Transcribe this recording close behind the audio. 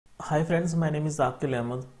Hi friends, my name is Aqil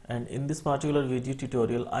Ahmed, and in this particular video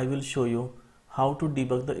tutorial I will show you how to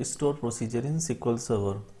debug the store procedure in SQL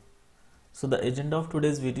Server. So the agenda of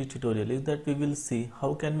today's video tutorial is that we will see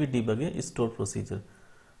how can we debug a store procedure.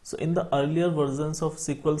 So in the earlier versions of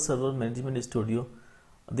SQL Server Management Studio,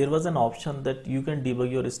 there was an option that you can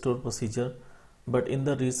debug your store procedure, but in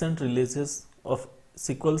the recent releases of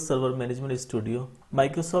SQL Server Management Studio,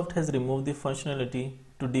 Microsoft has removed the functionality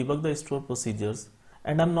to debug the store procedures.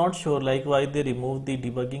 And I'm not sure why they removed the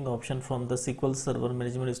debugging option from the SQL Server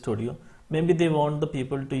Management Studio. Maybe they want the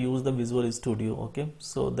people to use the Visual Studio, okay?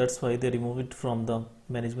 So that's why they remove it from the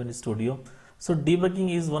Management Studio. So debugging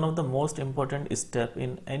is one of the most important step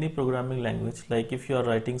in any programming language. Like if you are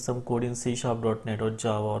writing some code in C#.NET or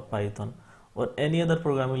Java or Python or any other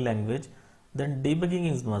programming language, then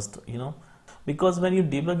debugging is must, because when you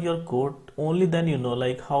debug your code, only then you know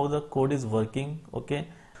how the code is working, okay?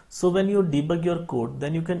 So when you debug your code,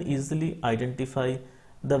 then you can easily identify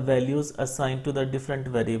the values assigned to the different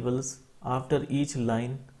variables after each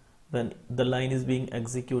line when the line is being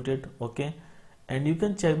executed, okay? And you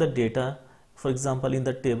can check the data, for example, in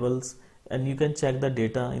the tables, and you can check the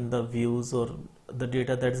data in the views or the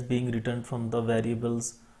data that is being returned from the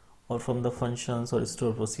variables or from the functions or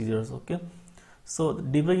store procedures, okay? So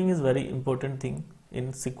debugging is very important thing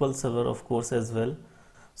in SQL Server, of course, as well.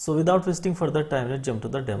 So without wasting further time, let's jump to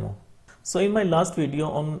the demo. So in my last video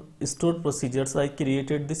on store procedures, I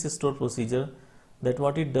created this store procedure that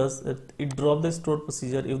what it does, it drops the store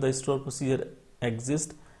procedure if the store procedure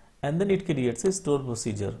exists, and then it creates a store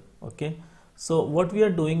procedure, okay? So what we are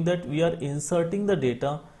doing, that we are inserting the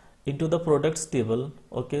data into the products table,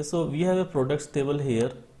 okay? So we have a products table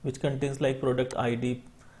here which contains product ID,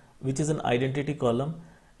 which is an identity column,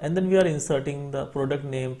 and then we are inserting the product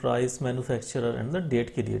name, price, manufacturer, and the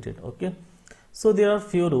date created, okay? So there are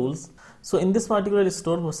few rules. So in this particular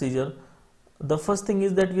store procedure, the first thing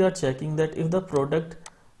is that we are checking that if the product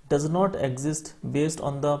does not exist based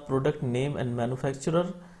on the product name and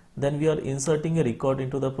manufacturer, then we are inserting a record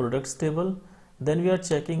into the products table. Then we are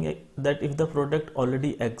checking that if the product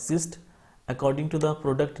already exists according to the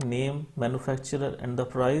product name, manufacturer, and the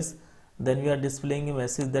price, then we are displaying a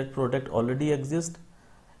message that product already exists.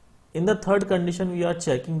 In the third condition, we are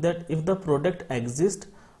checking that if the product exists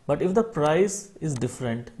but if the price is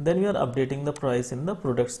different, then we are updating the price in the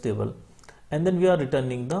products table, and then we are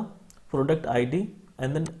returning the product ID,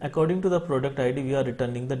 and then according to the product ID we are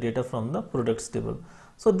returning the data from the products table.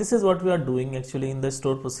 So this is what we are doing actually in the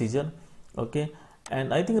store procedure, okay?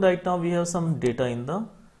 And I think right now we have some data in the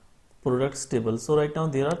products table. So right now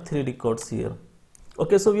there are 3 records here,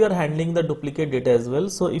 okay? So we are handling the duplicate data as well.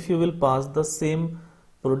 So if you will pass the same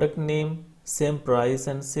product name, same price,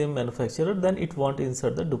 and same manufacturer, then it won't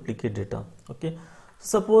insert the duplicate data, okay?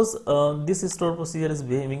 Suppose this store procedure is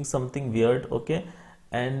behaving something weird, okay,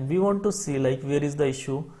 and we want to see where is the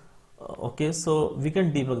issue, okay? So we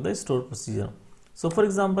can debug the store procedure. So for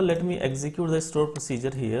example, let me execute the store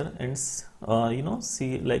procedure here and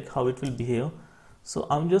see how it will behave. So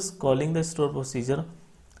I'm just calling the store procedure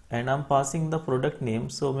and I'm passing the product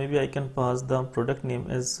name. So maybe I can pass the product name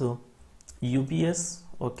as UPS,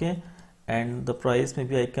 okay, and the price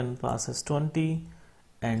maybe I can pass as 20,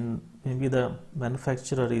 and maybe the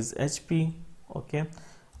manufacturer is HP, okay,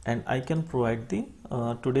 and I can provide the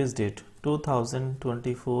today's date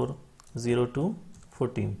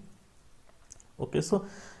 2024/02/14, okay. So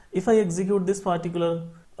if I execute this particular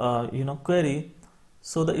query,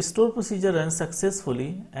 so the store procedure runs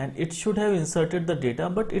successfully and it should have inserted the data,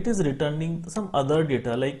 but it is returning some other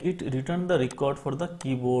data, it returned the record for the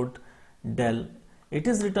keyboard Dell. It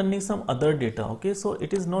is returning some other data, okay? So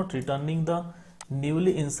it is not returning the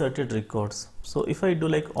newly inserted records. So if I do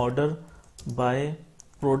order by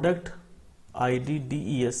product ID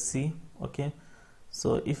DESC, okay,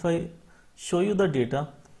 so if I show you the data,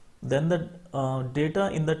 then the data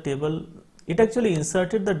in the table, it actually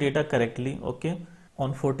inserted the data correctly, okay,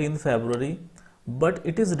 on 14th February, but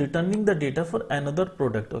it is returning the data for another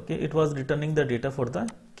product, okay? It was returning the data for the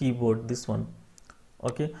keyboard, this one,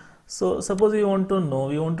 okay? So suppose we want to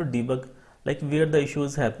debug where the issue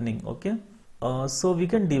is happening, okay? So we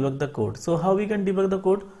can debug the code. So how we can debug the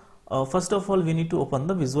code? First of all, we need to open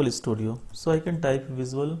the Visual Studio. So I can type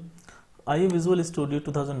Visual Studio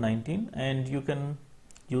 2019, and you can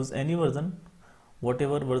use any version,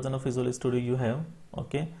 whatever version of Visual Studio you have,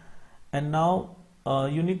 okay? And now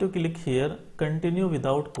you need to click here, continue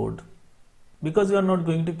without code, because you are not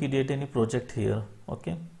going to create any project here,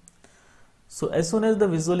 okay? So as soon as the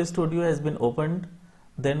Visual Studio has been opened,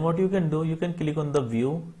 then what you can do, you can click on the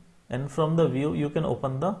view, and from the view you can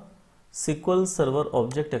open the SQL Server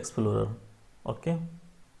Object Explorer, okay?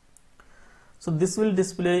 So this will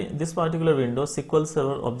display this particular window, SQL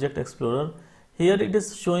Server Object Explorer. Here it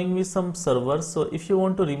is showing me some servers. So if you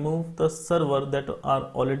want to remove the server that are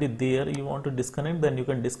already there, you want to disconnect, then you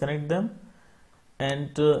can disconnect them.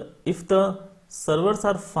 And if the servers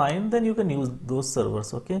are fine, then you can use those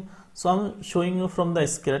servers. Okay, so I'm showing you from the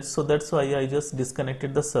scratch, so that's why I just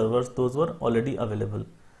disconnected the servers, those were already available.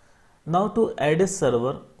 Now to add a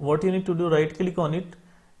server, what you need to do, right click on it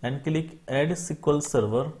and click add SQL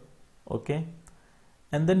Server. Okay,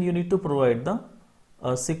 and then you need to provide the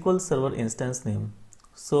SQL Server instance name.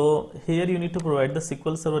 So here you need to provide the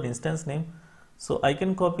SQL Server instance name. So I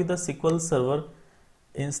can copy the SQL Server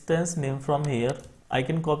instance name from here. I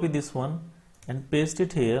can copy this one and paste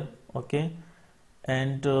it here. Okay,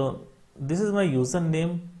 and this is my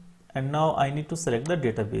username, and now I need to select the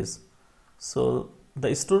database. So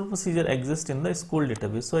the stored procedure exists in the school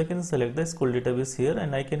database, so I can select the school database here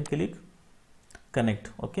and I can click connect.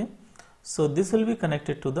 Okay, so this will be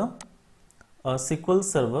connected to the SQL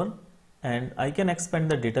Server, and I can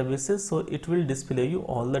expand the databases, so it will display you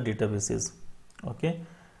all the databases. Okay,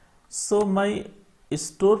 so my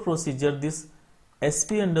store procedure, this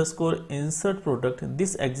sp_insert product,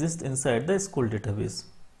 this exists inside the school database.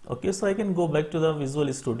 Okay, so I can go back to the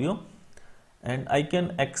Visual Studio and I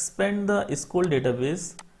can expand the school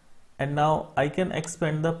database, and now I can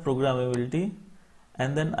expand the programmability,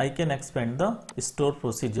 and then I can expand the store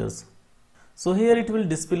procedures. So here it will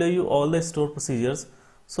display you all the store procedures.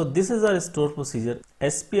 So this is our store procedure,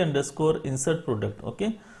 sp_insert product.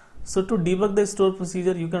 Okay, so to debug the store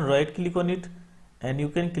procedure, you can right click on it and you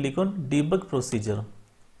can click on debug procedure.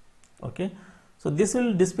 Okay, so this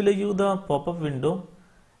will display you the pop-up window,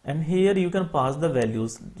 and here you can pass the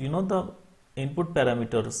values, you know, the input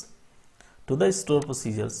parameters to the store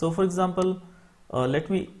procedure. So for example, let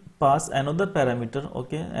me pass another parameter.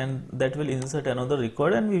 Okay, and that will insert another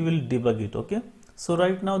record and we will debug it. Okay, so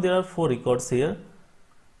right now there are 4 records here,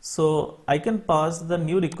 so I can pass the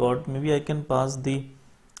new record. Maybe I can pass the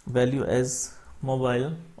value as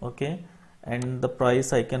mobile. Okay, and the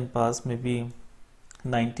price I can pass maybe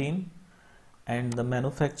 19, and the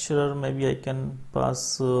manufacturer maybe I can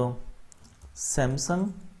pass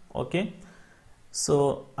Samsung. Okay,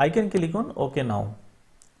 so I can click on OK now.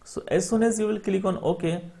 So as soon as you will click on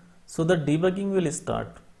OK, so the debugging will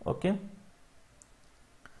start. Okay,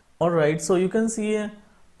 alright, so you can see a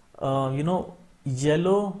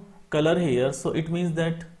yellow color here, so it means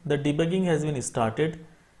that the debugging has been started,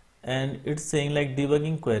 and it's saying like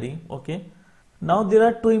debugging query. Okay, now there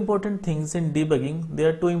are 2 important things in debugging. There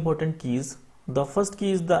are 2 important keys. The first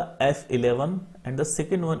key is the F11 and the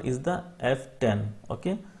second one is the F10.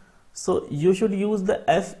 Okay, so you should use the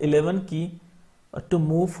F11 key to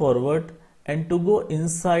move forward and to go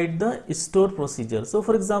inside the store procedure. So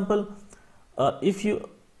for example, if you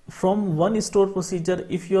from one store procedure,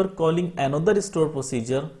 if you are calling another store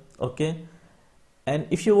procedure, okay, and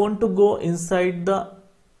if you want to go inside the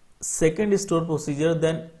second store procedure,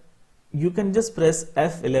 then you can just press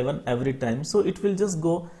F11 every time, so it will just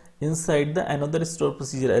go inside the another store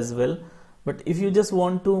procedure as well. But if you just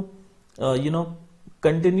want to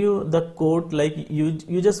continue the code, like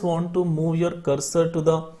you just want to move your cursor to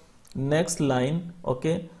the next line,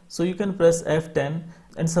 okay, so you can press F10.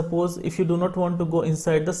 And suppose if you do not want to go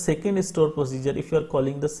inside the second store procedure, if you are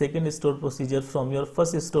calling the second store procedure from your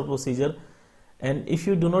first store procedure, and if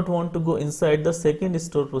you do not want to go inside the second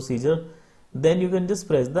store procedure, then you can just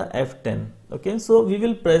press the F10. Okay, so we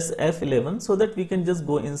will press F11 so that we can just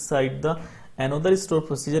go inside the another store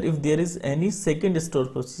procedure if there is any second store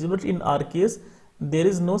procedure. But in our case, there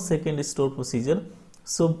is no second store procedure,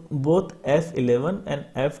 so both F11 and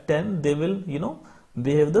F10, they will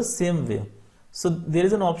behave the same way. So there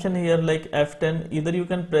is an option here like F10, either you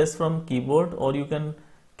can press from keyboard or you can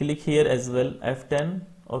click here as well, F10.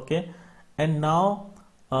 Okay, and now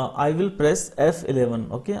I will press F11.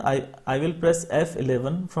 Okay, I will press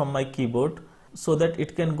F11 from my keyboard so that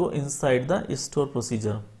it can go inside the store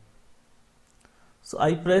procedure. So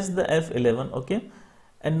I press the F11. Okay,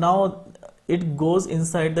 and now it goes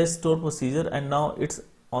inside the store procedure, and now it's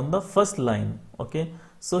on the first line. Okay,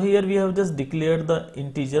 so here we have just declared the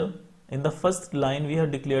integer. In the first line we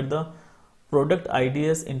have declared the product ID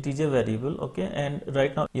as integer variable. Okay, and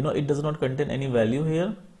right now it does not contain any value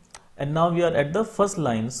here, and now we are at the first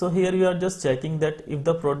line. So here we are just checking that if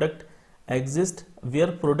the product exists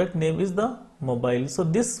where product name is the mobile. So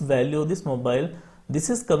this value, this mobile, this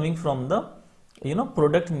is coming from the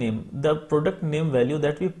product name, the product name value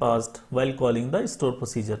that we passed while calling the store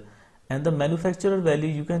procedure. And the manufacturer value,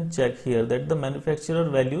 you can check here that the manufacturer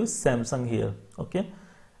value is Samsung here. Okay,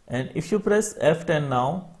 and if you press F10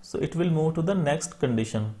 now, so it will move to the next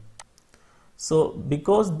condition. So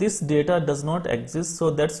because this data does not exist, so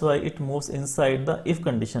that's why it moves inside the if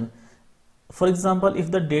condition. For example,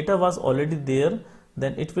 if the data was already there,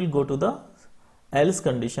 then it will go to the else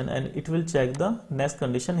condition and it will check the next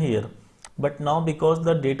condition here. But now because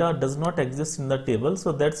the data does not exist in the table,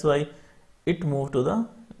 so that's why it moved to the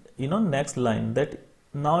next line, that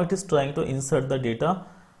now it is trying to insert the data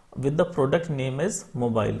with the product name as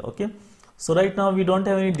mobile. Okay, so right now we don't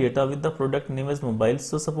have any data with the product name as mobile.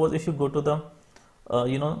 So suppose if you go to the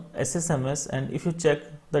SSMS and if you check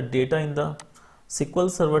the data in the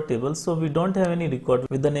SQL Server table, so we don't have any record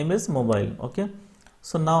with the name as mobile. Okay,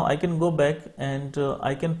 so now I can go back and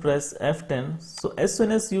I can press F10. So as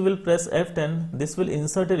soon as you will press F10, this will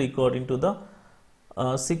insert a record into the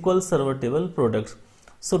SQL Server table products.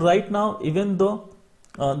 So right now, even though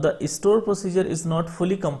the store procedure is not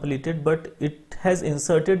fully completed, but it has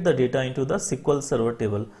inserted the data into the SQL Server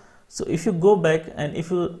table. So if you go back and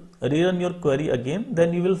if you rerun your query again,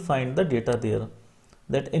 then you will find the data there,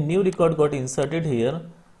 that a new record got inserted here,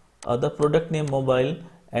 the product name mobile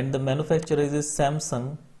and the manufacturer is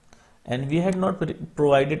Samsung, and we had not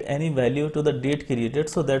provided any value to the date created,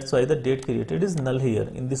 so that's why the date created is null here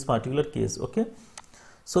in this particular case. Okay,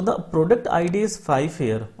 so the product ID is 5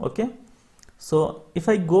 here. Okay, so if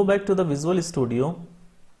I go back to the Visual Studio,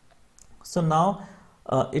 so now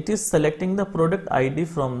it is selecting the product ID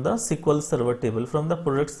from the SQL Server table, from the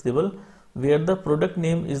products table, where the product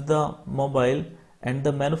name is the mobile and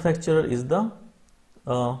the manufacturer is the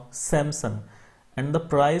Samsung and the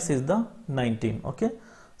price is the 19. Okay,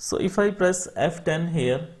 so if I press F10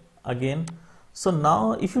 here again, so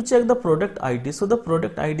now if you check the product ID, so the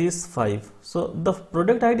product ID is 5. So the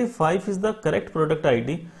product ID 5 is the correct product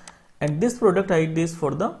ID, and this product ID is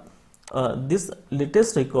for the this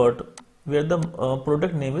latest record where the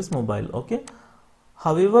product name is mobile. Okay,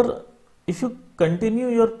 however, if you continue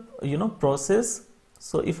your process,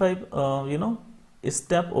 so if I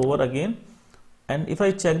step over again and if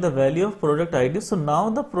I check the value of product ID, so now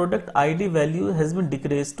the product ID value has been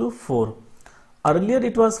decreased to 4. Earlier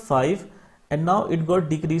it was 5 and now it got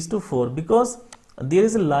decreased to 4, because there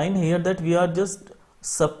is a line here that we are just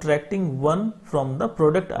subtracting 1 from the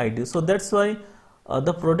product ID. So that's why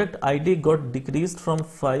the product ID got decreased from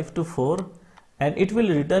 5 to 4, and it will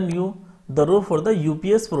return you the row for the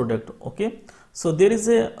UPS product. Okay, so there is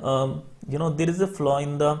a there is a flaw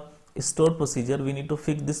in the store procedure. We need to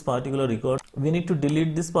fix this particular record. We need to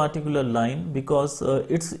delete this particular line because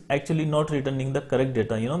it's actually not returning the correct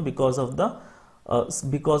data, because of the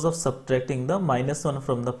because of subtracting the -1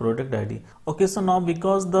 from the product ID. Okay, so now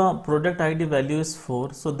because the product ID value is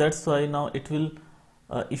 4, so that's why now it will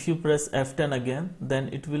if you press F10 again, then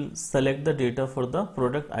it will select the data for the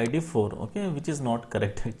product ID 4, okay, which is not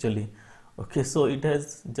correct actually. Okay, so it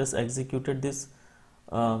has just executed this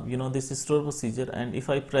this store procedure, and if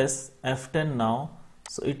I press F10 now,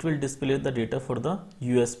 so it will display the data for the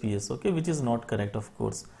USPS, okay, which is not correct, of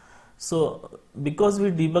course. So because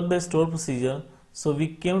we debug the store procedure, so we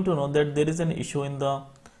came to know that there is an issue in the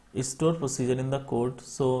store procedure in the code.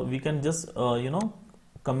 So we can just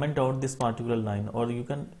comment out this particular line, or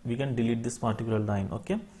we can delete this particular line.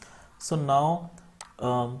 Okay, so now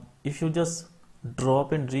if you just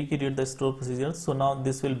drop and recreate the store procedure, so now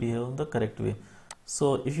this will behave the correct way.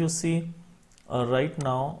 So if you see right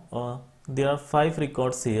now there are 5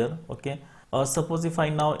 records here. Okay, suppose if I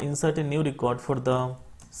now insert a new record for the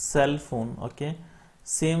cell phone, okay,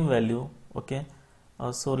 same value. Okay,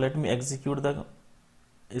 so let me execute the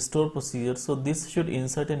store procedure. So this should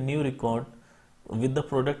insert a new record with the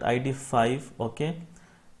product ID 5, okay,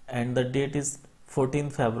 and the date is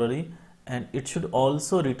 14th February, and it should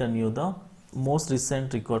also return you the most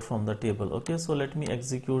recent record from the table. Okay, so let me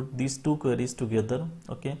execute these two queries together.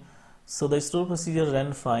 Okay, so the store procedure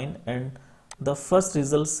ran fine, and the first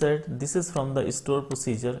result said this is from the store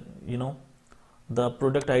procedure, the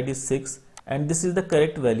product ID 6, and this is the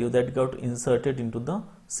correct value that got inserted into the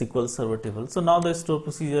SQL Server table. So now the store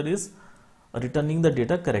procedure is returning the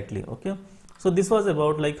data correctly. Okay, so this was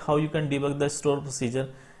about like how you can debug the store procedure,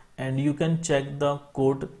 and you can check the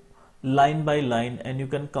code line by line, and you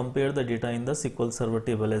can compare the data in the SQL Server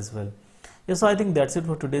table as well. Yeah, so I think that's it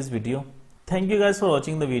for today's video. Thank you guys for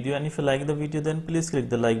watching the video, and if you like the video, then please click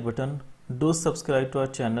the like button, do subscribe to our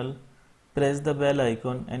channel, press the bell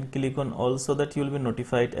icon and click on all so that you will be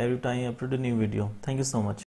notified every time I upload a new video. Thank you so much.